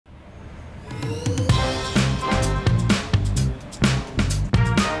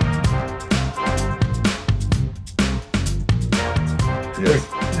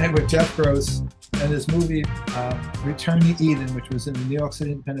Jeff Gross and his movie Return to Eden, which was in the New York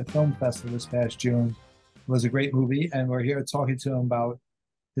City Independent Film Festival this past June. It was a great movie, and we're here talking to him about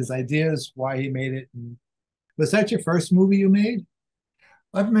his ideas, why he made it. And was that your first movie you made?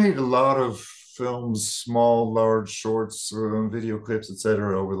 I've made a lot of films, small, large, shorts, video clips,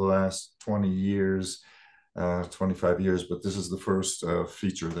 etc., over the last 20 years, 25 years. But this is the first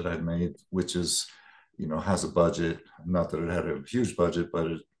feature that I've made, which is, has a budget. Not that it had a huge budget, but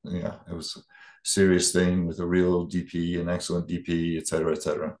it was a serious thing with a real DP, an excellent DP, etc.,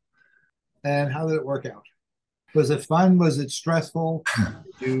 etc. And how did it work out? Was it fun? Was it stressful?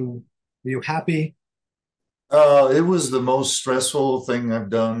 You were you happy? It was the most stressful thing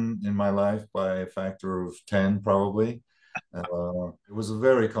I've done in my life by a factor of 10, probably. It was a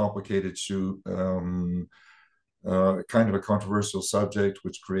very complicated shoot, kind of a controversial subject,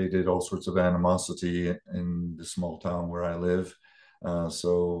 which created all sorts of animosity in the small town where I live.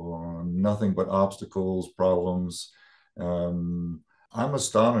 Nothing but obstacles, problems. I'm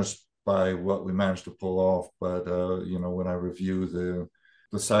astonished by what we managed to pull off, but when I review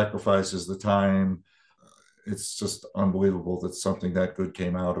the sacrifices, the time, it's just unbelievable that something that good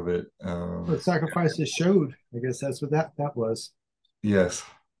came out of it. The sacrifices showed. I guess that's what that was. Yes,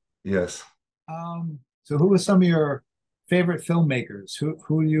 yes. So who are some of your favorite filmmakers?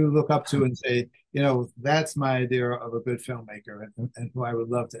 Who do you look up to and say, that's my idea of a good filmmaker and who I would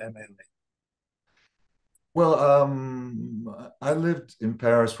love to emulate? Well, I lived in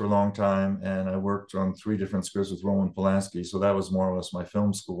Paris for a long time, and I worked on three different scripts with Roman Polanski. So that was more or less my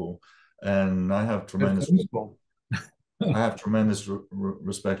film school, and Good film school. I have tremendous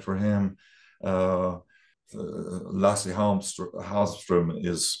respect for him. Uh, Lasse Hallström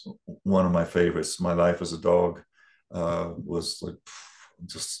is one of my favorites. My Life as a Dog was like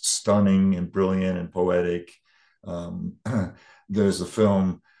just stunning and brilliant and poetic. There's a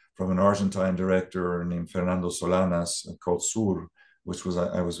film from an Argentine director named Fernando Solanas called Sur, which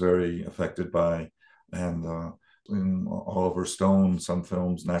I was very affected by, and in Oliver Stone, some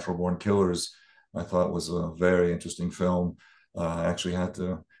films, Natural Born Killers, I thought was a very interesting film. I actually had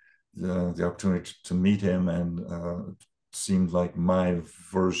the opportunity to meet him, and seemed like my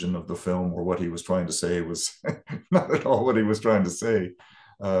version of the film or what he was trying to say was not at all what he was trying to say.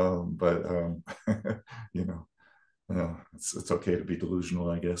 But you know, it's okay to be delusional,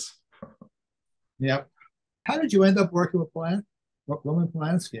 I guess. Yeah. How did you end up working with Roman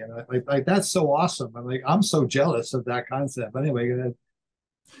Polanski? And like that's so awesome. I'm so jealous of that concept. Anyway,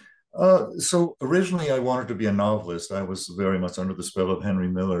 So originally, I wanted to be a novelist. I was very much under the spell of Henry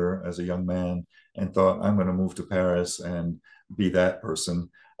Miller as a young man, and thought I'm going to move to Paris and be that person.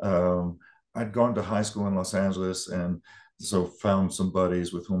 I'd gone to high school in Los Angeles, and so found some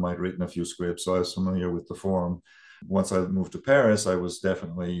buddies with whom I'd written a few scripts, so I was familiar with the form. Once I moved to Paris, I was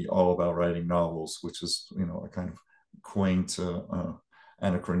definitely all about writing novels, which is, a kind of quaint,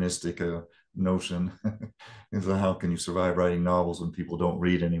 anachronistic notion. Is how can you survive writing novels when people don't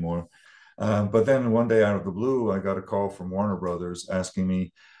read anymore? But then one day out of the blue, I got a call from Warner Brothers asking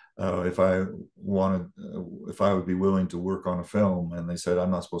me if I would be willing to work on a film. And they said,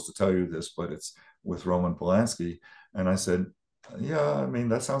 I'm not supposed to tell you this, but it's with Roman Polanski. And I said, yeah, I mean,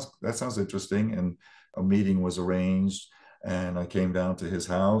 that sounds interesting. And a meeting was arranged, and I came down to his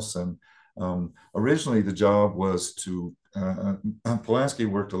house. And originally, the job was to Polanski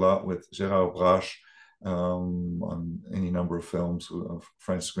worked a lot with Gérard Brache on any number of films, a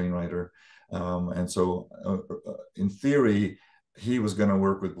French screenwriter. In theory, he was going to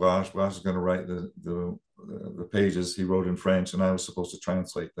work with Brache. Brache was going to write the pages he wrote in French, and I was supposed to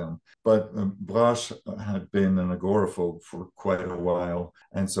translate them. But Brache had been an agoraphobe for quite a while,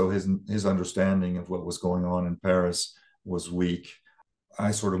 and so his understanding of what was going on in Paris was weak.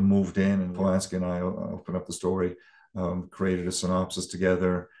 I sort of moved in, and Polanski and I opened up the story, created a synopsis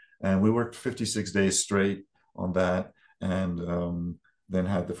together, and we worked 56 days straight on that, and then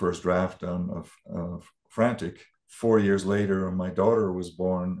had the first draft done of Frantic. 4 years later, my daughter was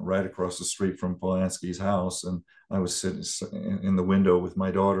born right across the street from Polanski's house, and I was sitting in the window with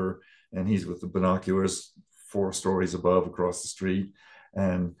my daughter, and he's with the binoculars 4 stories above across the street.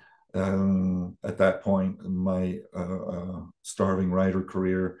 And at that point, my starving writer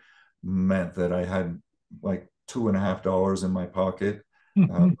career meant that I had like $2.50 in my pocket,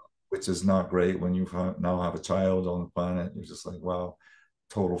 uh, which is not great when you now have a child on the planet. You're just like, wow,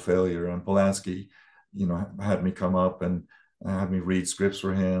 total failure. And Polanski, had me come up and had me read scripts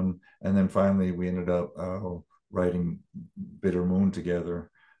for him. And then finally, we ended up writing Bitter Moon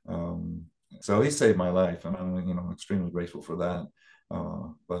together. So he saved my life, and I'm, extremely grateful for that.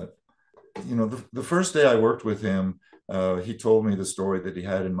 But you know, the first day I worked with him, he told me the story that he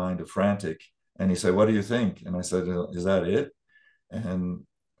had in mind of Frantic, and he said, "What do you think?" And I said, "Is that it?" And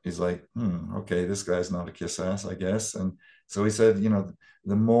he's like, okay, this guy's not a kiss ass, I guess. And so he said, you know,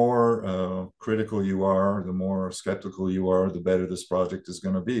 the more critical you are, the more skeptical you are, the better this project is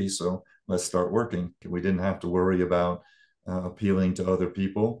going to be. So let's start working. We didn't have to worry about appealing to other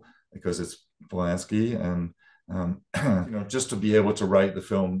people because it's Polanski. And, you know, just to be able to write the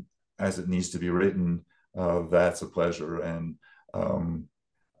film as it needs to be written, that's a pleasure. And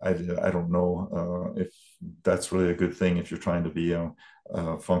I don't know if that's really a good thing if you're trying to be a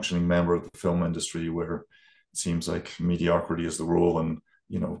functioning member of the film industry where it seems like mediocrity is the rule and,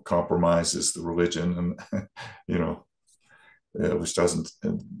 you know, compromise is the religion, and you know, which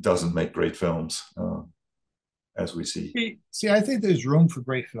doesn't make great films, as we see. See, I think there's room for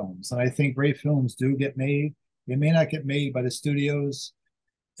great films, and I think great films do get made. They may not get made by the studios.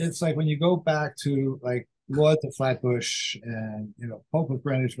 It's like when you go back to like Lord to Flatbush and Pope of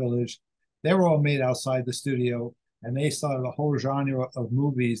Greenwich Village, they were all made outside the studio, and they started a whole genre of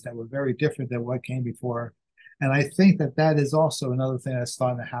movies that were very different than what came before. And I think that that is also another thing that's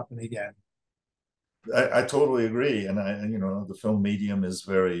starting to happen again. I totally agree, and you know, the film medium is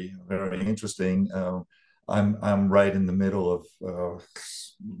very, very interesting. I'm right in the middle of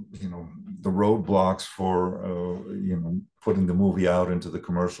you know, the roadblocks for you know, putting the movie out into the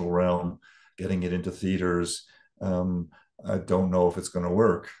commercial realm, getting it into theaters. I don't know if it's going to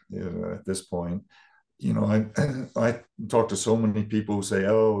work at this point. You know, I talk to so many people who say,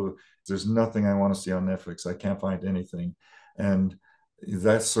 "Oh, there's nothing I want to see on Netflix. I can't find anything," and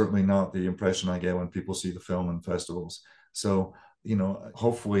that's certainly not the impression I get when people see the film in festivals. So, you know,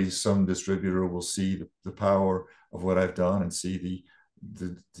 hopefully some distributor will see the power of what I've done and see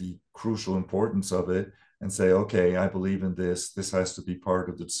the crucial importance of it and say, okay, I believe in this. This has to be part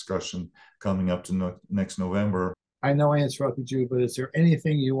of the discussion coming up to next November. I know I interrupted you, but is there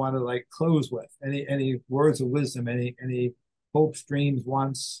anything you want to like close with? Any words of wisdom? Any hopes, dreams,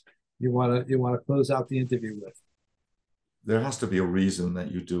 wants you want to close out the interview with? There has to be a reason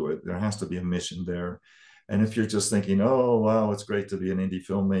that you do it. There has to be a mission there. And if you're just thinking, oh, wow, it's great to be an indie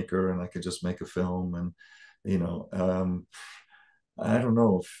filmmaker and I could just make a film, and, you know, I don't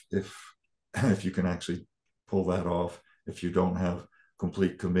know if you can actually pull that off if you don't have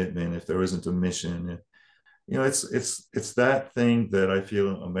complete commitment, if there isn't a mission. You know, it's that thing that I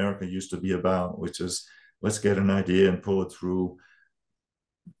feel America used to be about, which is let's get an idea and pull it through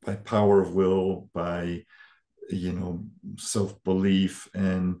by power of will, by, you know, self-belief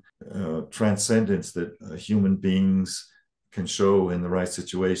and transcendence that human beings can show in the right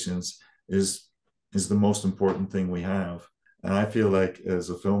situations is the most important thing we have. And I feel like as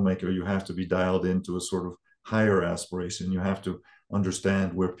a filmmaker, you have to be dialed into a sort of higher aspiration. You have to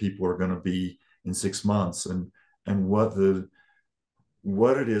understand where people are going to be in 6 months, and what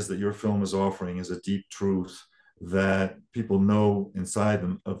it is that your film is offering is a deep truth that people know inside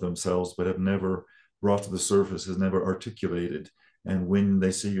of themselves but have never brought to the surface, has never articulated. And when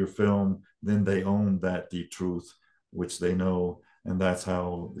they see your film, then they own that deep truth, which they know. And that's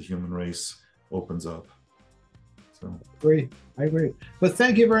how the human race opens up. So I agree. But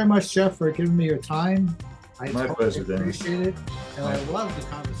thank you very much, Jeff, for giving me your time. I my totally pleasure, Dennis. appreciate it. And I love the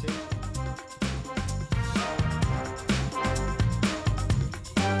conversation.